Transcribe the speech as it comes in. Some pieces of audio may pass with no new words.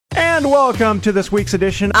And welcome to this week's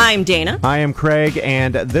edition. I'm Dana. I am Craig,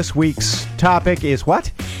 and this week's topic is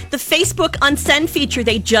what? The Facebook Unsend feature,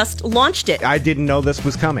 they just launched it. I didn't know this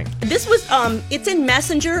was coming. This was, it's in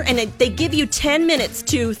Messenger, and they give you 10 minutes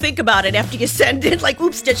to think about it after you send it. Like,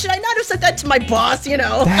 oops, should I not have sent that to my boss, you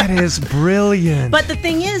know? That is brilliant. But the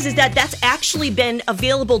thing is that that's actually been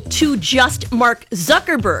available to just Mark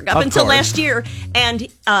Zuckerberg up until last year. And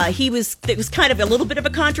it was kind of a little bit of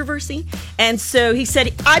a controversy. And so he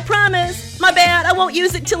said, I promise, my bad, I won't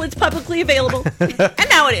use it till it's publicly available. And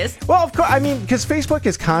now it is. Well, of course, I mean, because Facebook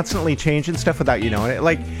is constantly changing stuff without you knowing it.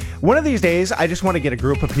 Like, one of these days, I just want to get a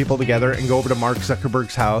group of people together and go over to Mark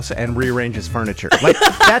Zuckerberg's house and rearrange his furniture. Like,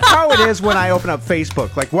 that's how it is when I open up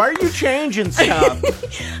Facebook. Like, why are you changing stuff?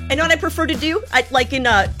 I know what I prefer to do? Like in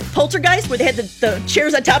Poltergeist, where they had the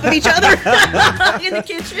chairs on top of each other in the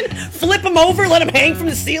kitchen. Flip them over, let them hang from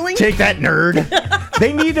the ceiling. Take that, nerd.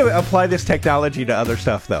 They need to apply this technology to other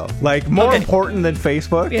stuff, though. Like, more important than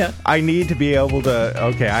Facebook, I need to be able to,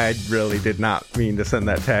 I really did not mean to send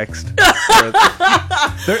that text.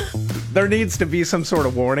 There needs to be some sort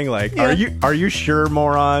of warning, like, are you sure,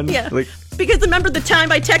 moron? Yeah. Like, because remember the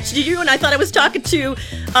time I texted you and I thought I was talking to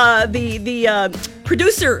the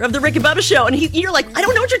producer of the Rick and Bubba show, and you're like, I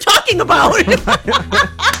don't know what you're talking about.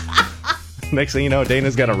 Next thing you know,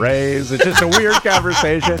 Dana's got a raise. It's just a weird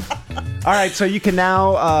conversation. All right, so you can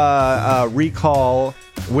now recall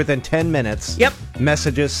within 10 minutes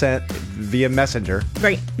messages sent via Messenger.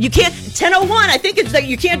 Right. You can't, 10:01, I think it's that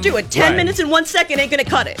you can't do it. 10 minutes and 1 second ain't going to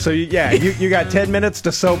cut it. So, you got 10 minutes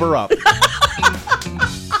to sober up.